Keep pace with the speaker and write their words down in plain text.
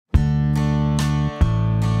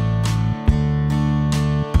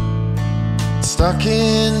Stuck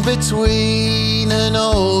in between an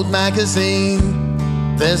old magazine,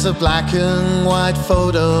 there's a black and white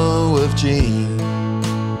photo of Jean,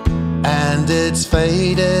 and it's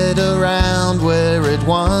faded around where it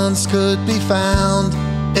once could be found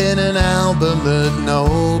in an album that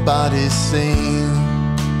nobody's seen.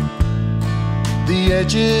 The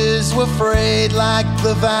edges were frayed like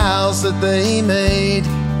the vows that they made,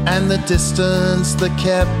 and the distance that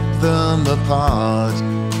kept them apart.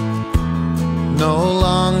 No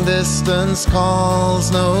long distance calls,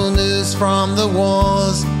 no news from the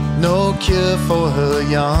wars, no cure for her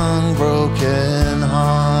young broken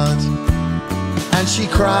heart. And she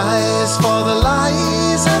cries for the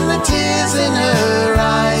lies and the tears in her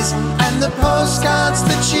eyes, and the postcards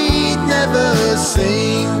that she'd never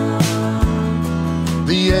seen.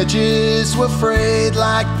 The edges were frayed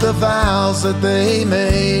like the vows that they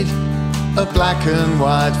made, a black and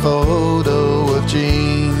white photo of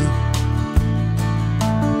Jean.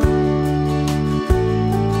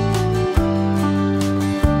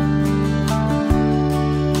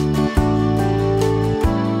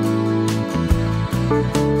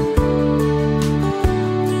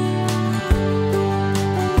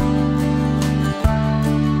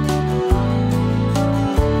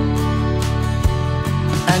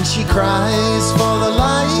 And she cries for the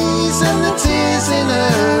lies and the tears in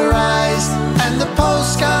her eyes, and the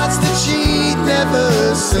postcards that she'd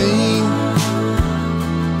never seen.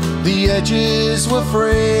 The edges were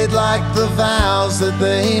frayed like the vows that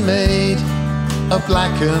they made, a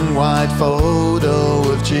black and white photo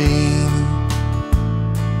of Jean.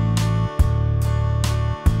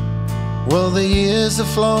 Well, the years have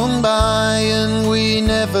flown by and we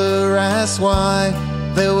never asked why.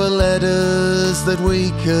 There were letters that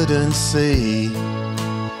we couldn't see.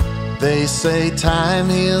 They say time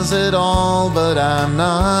heals it all, but I'm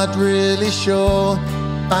not really sure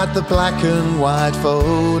about the black and white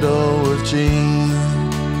photo of Jean.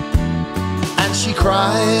 And she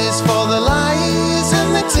cries for the lies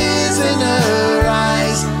and the tears in her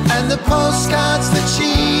eyes, and the postcards that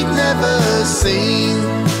she'd never seen.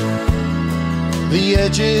 The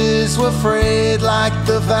edges were frayed like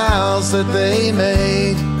the vows that they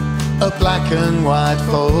made, a black and white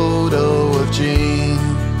photo of Jean.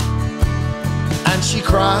 And she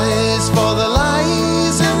cries for the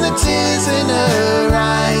lies and the tears in her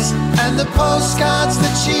eyes, and the postcards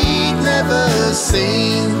that she'd never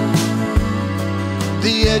seen.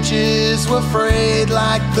 The edges were frayed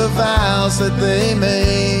like the vows that they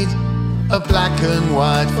made, a black and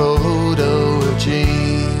white photo of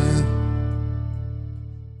Jean.